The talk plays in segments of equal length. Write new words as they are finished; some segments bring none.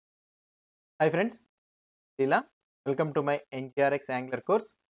Hi friends, Leela. Welcome to my Ngrx Angular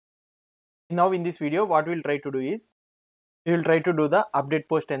course. Now in this video, what we will try to do is, we will try to do the update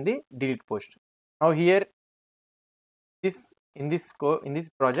post and the delete post. Now here, in this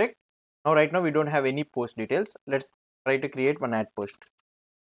project, right now we don't have any post details. Let's try to create one add post.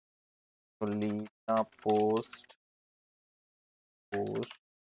 So Leela post.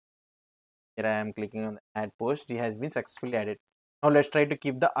 Here I am clicking on the add post. It has been successfully added. Now let's try to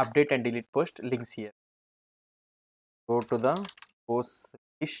keep the update and delete post links here. Go to the post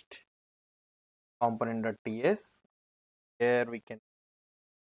list component.ts. Here we can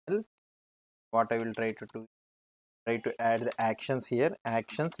tell what I will try to do. Try to add the actions here.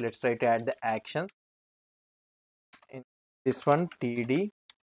 Actions. Let's try to add the actions. In this one, TD.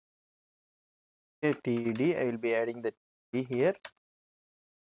 Okay, TD. I will be adding the TD here.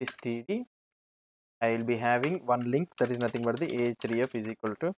 This TD. I will be having one link, that is nothing but the href is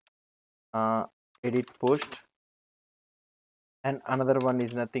equal to edit post, and another one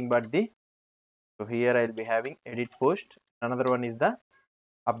is nothing but the, so here I will be having edit post. Another one is the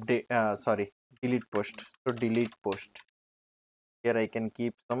update. Delete post. So delete post. Here I can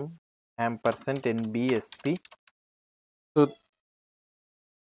keep some ampersand nbsp. So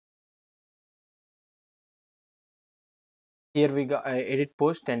here we got edit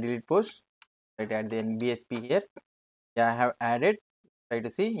post and delete post. Try to add the nbsp here. Yeah, I have added. Try to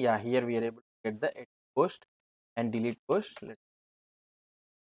see. Yeah, here we are able to get the edit post and delete post. Let's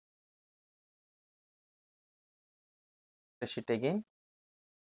refresh it again.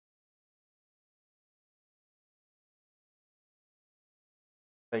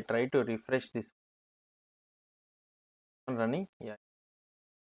 If I try to refresh this one running, yeah,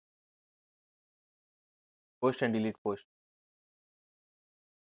 post and delete post.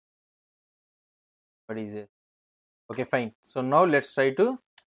 What is it? Okay, fine. So now let's try to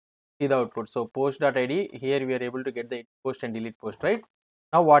see the output. So post.id, here we are able to get the post and delete post, right?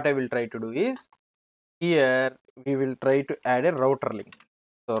 Now what I will try to do is, here we will try to add a router link.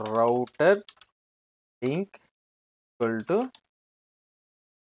 So router link equal to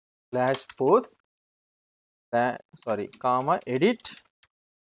slash post comma edit.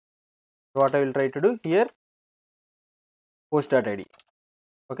 What I will try to do here, post.id.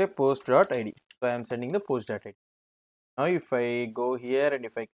 Okay, post.id. So I am sending the post.id. Now if I go here and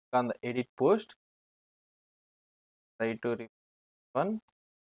if I click on the edit post, try to one,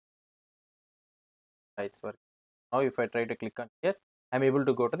 it's working. Now if I try to click on here, I am able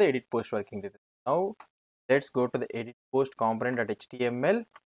to go to the edit post working details. Now let's go to the edit post component.html.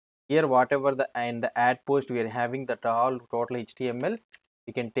 Here whatever the add post we are having, that all total HTML,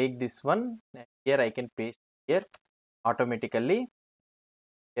 we can take this one and here I can paste here automatically.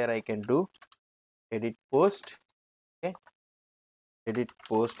 Here I can do edit post. Okay, edit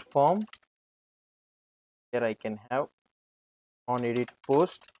post form. Here I can have on edit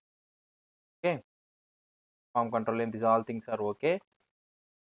post. Okay, form control name, these all things are okay.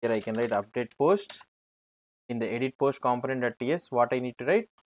 Here I can write update post. In the edit post component.ts, what I need to write,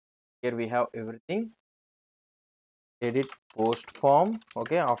 here we have everything. Edit post form,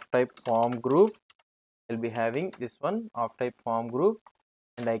 okay, of type form group. Will be having this one of type form group,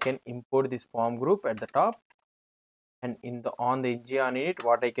 and I can import this form group at the top, and in the on the ng on it,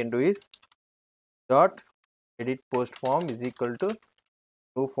 what I can do is dot edit post form is equal to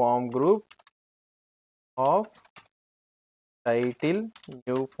new form group of title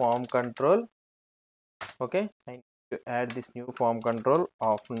new form control. Okay, I need to add this new form control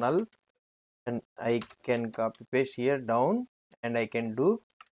of null, and I can copy paste here down, and I can do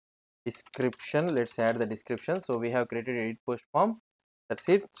description. Let's add the description. So we have created edit post form, that's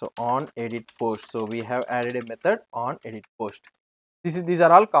it. So on edit post, so we have added a method on edit post. These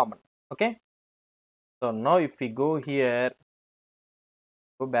are all common. Okay, so now if we go here,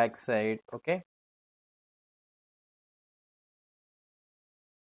 go back side. Okay,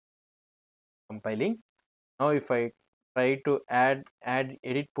 compiling. Now if I try to add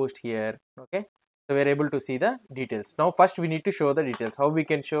edit post here, okay, so we are able to see the details. Now first we need to show the details. How we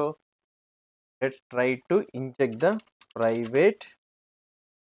can show? Let's try to inject the private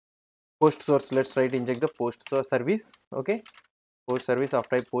post source. Let's try to inject the post source service. Okay, post service of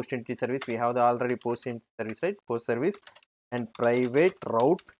type post entity service. We have the already post entity service, right? Post service and private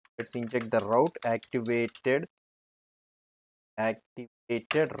route. Let's inject the route activated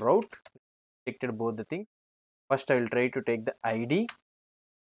route. Injected both the things. First I will try to take the id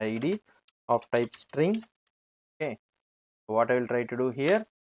of type string. Okay, so what I will try to do here,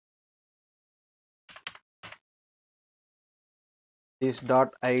 this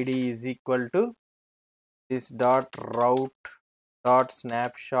dot id is equal to this dot route dot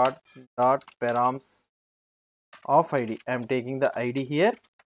snapshot dot params of id. I am taking the id here.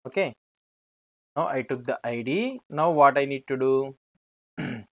 Okay, now I took the id. Now what I need to do,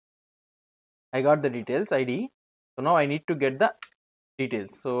 I got the details id. So now I need to get the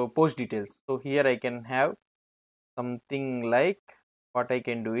details, so post details. So here I can have something like, what I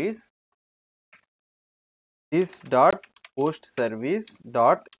can do is this dot post service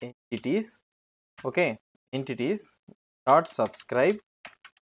dot entities, okay, entities dot subscribe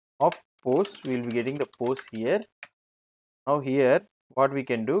of post. We will be getting the post here. Now here what we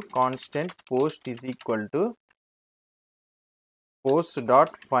can do, constant post is equal to post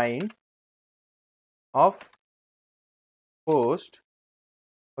dot find of post.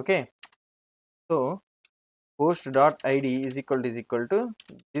 Okay, so post dot id is equal to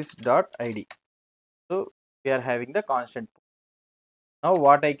this dot id. So we are having the constant. Now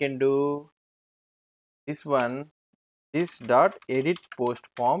what I can do, this one, this dot edit post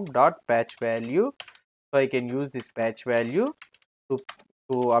form dot patch value. So I can use this patch value to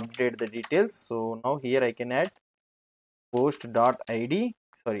update the details. So now here I can add post dot id,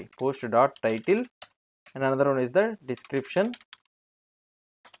 sorry, post dot title, and another one is the description,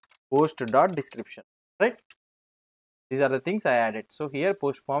 post dot description, right? These are the things I added. So here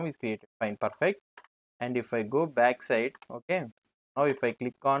post form is created. Fine, perfect. And if I go back side, okay, now if I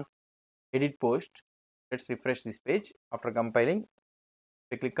click on edit post, let's refresh this page after compiling.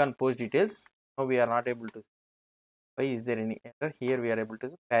 If I click on post details, now we are not able to see. Why is there any error? Here we are able to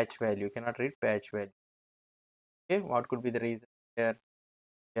see patch value, cannot read patch value. Okay, what could be the reason here?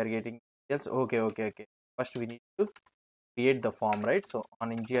 We are getting details. Okay. First we need to create the form, right? So on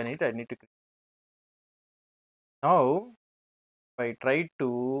Ngrx I need to create. Now if I try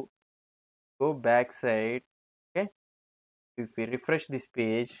to go back side, okay, if we refresh this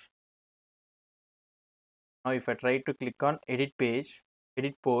page, now if I try to click on edit page,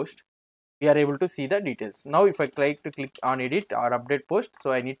 edit post, we are able to see the details. Now if I try to click on edit or update post,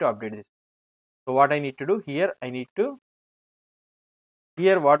 so I need to update this. So what I need to do here, I need to,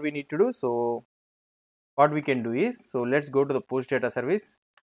 here what we need to do, so what we can do is, so let's go to the post data service.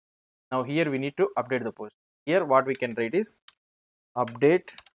 Now here we need to update the post. Here what we can write is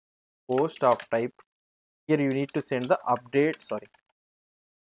update post of type. Here you need to send the update, sorry,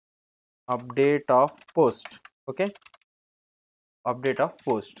 update of post. Okay, update of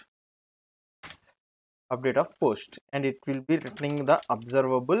post, update of post, and it will be returning the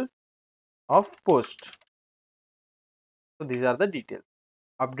observable of post. So these are the details.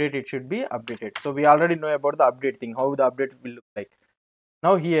 Update, it should be updated. So we already know about the update thing, how the update will look like.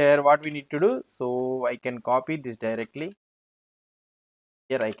 Now here what we need to do, so I can copy this directly.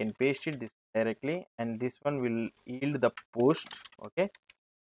 Here I can paste it this directly, and this one will yield the post. Okay,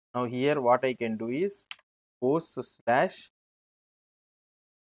 now here what I can do is post slash,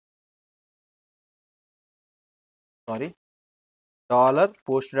 sorry, dollar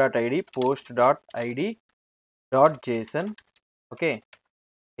post dot id, post dot id dot json. Okay,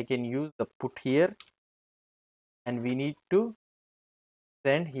 I can use the put here, and we need to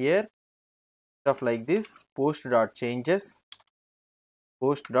send here stuff like this, post dot changes,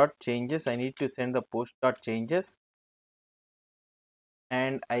 post dot changes. I need to send the post dot changes,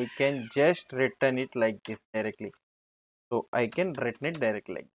 and I can just return it like this directly. So I can return it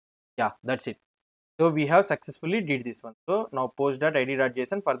directly. Yeah, that's it. So we have successfully did this one. So now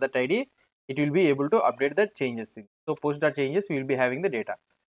post.id.json, for that id it will be able to update the changes thing. So post.changes we will be having the data.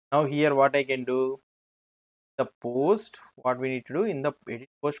 Now here what I can do, the post, what we need to do in the edit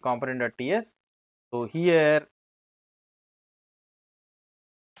post component.ts. So here,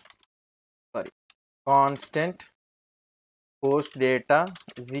 sorry, constant post data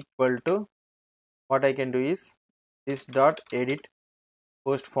is equal to, what I can do is this dot edit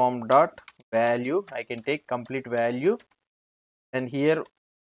post form dot value. I can take complete value, and here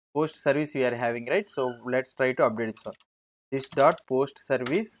post service we are having, right? So let's try to update this one. This dot post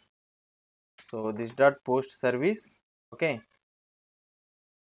service, so this dot post service, okay,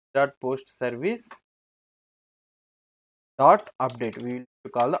 dot post service dot update, we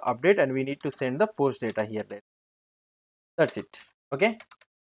will call the update, and we need to send the post data here. That's it. Okay,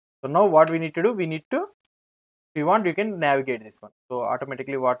 so now what we need to do, we need to, if you want you can navigate this one. So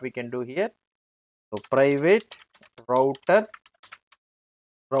automatically what we can do here, so private router,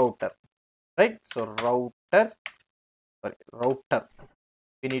 right? So router, sorry, router,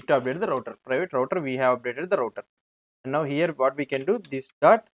 we need to update the router, private router, we have updated the router. And now here what we can do, this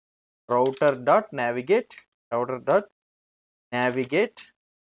dot router dot navigate, router dot navigate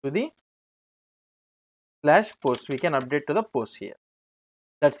to the slash post, we can update to the post here.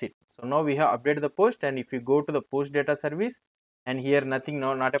 That's it. So now we have updated the post, and if you go to the post data service, and here nothing,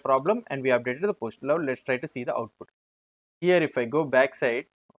 no, not a problem, and we updated the post. Now let's try to see the output. Here if I go back side,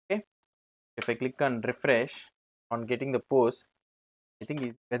 okay, if I click on refresh on getting the post, I think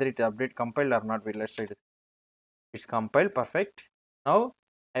is whether it update compiled or not. Wait, let's try to see. It's compiled, perfect. Now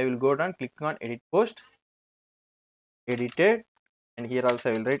I will go down, click on edit post, edited, and here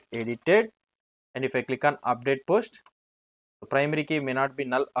also I will write edited, and if I click on update post, the primary key may not be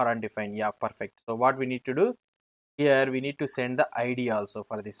null or undefined. Yeah, perfect. So what we need to do here, we need to send the ID also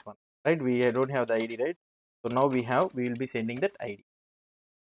for this one, right? We don't have the ID, right? So now we will be sending that ID.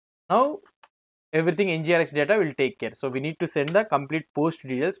 Now everything Ngrx data will take care. So we need to send the complete post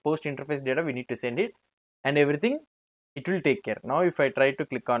details, post interface data, we need to send it, and everything it will take care. Now if I try to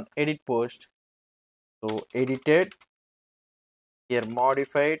click on edit post, so edited, here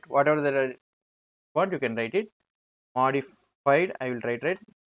modified, whatever the what you can write it, modified, I will write it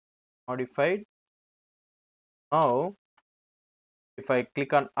modified. Now if I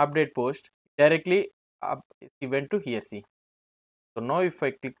click on update post, directly up event to here, see. So now if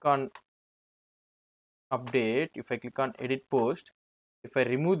I click on update, if I click on edit post, if I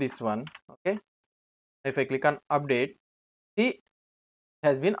remove this one, okay, if I click on update, see, it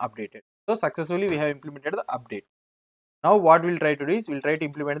has been updated. So successfully we have implemented the update. Now what we'll try to do is we'll try to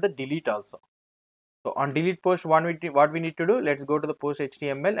implement the delete also. So on delete post, what we need to do, let's go to the post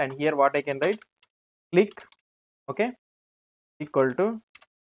HTML, and here what I can write, click, okay, equal to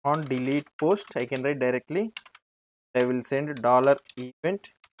on delete post, I can write directly, I will send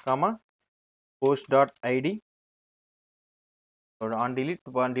 $event comma post dot id. So on delete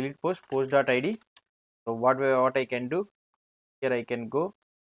post post dot id. So what I can do here, I can go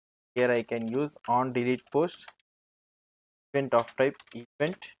here, I can use on delete post event of type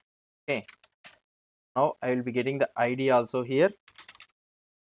event. Okay, now I will be getting the ID also here.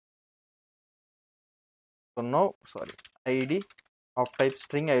 So now sorry, ID of type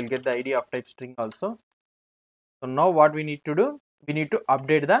string, I will get the ID of type string also. So now what we need to do, we need to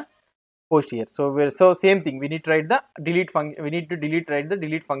update the post here. So same thing, we need to write the delete function, we need to write the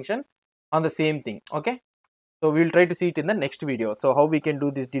delete function on the same thing. Okay, so we will try to see it in the next video. So how we can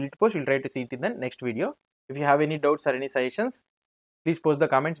do this delete post, we'll try to see it in the next video. If you have any doubts or any suggestions, please post the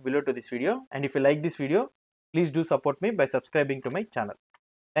comments below to this video, and if you like this video, please do support me by subscribing to my channel.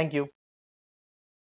 Thank you.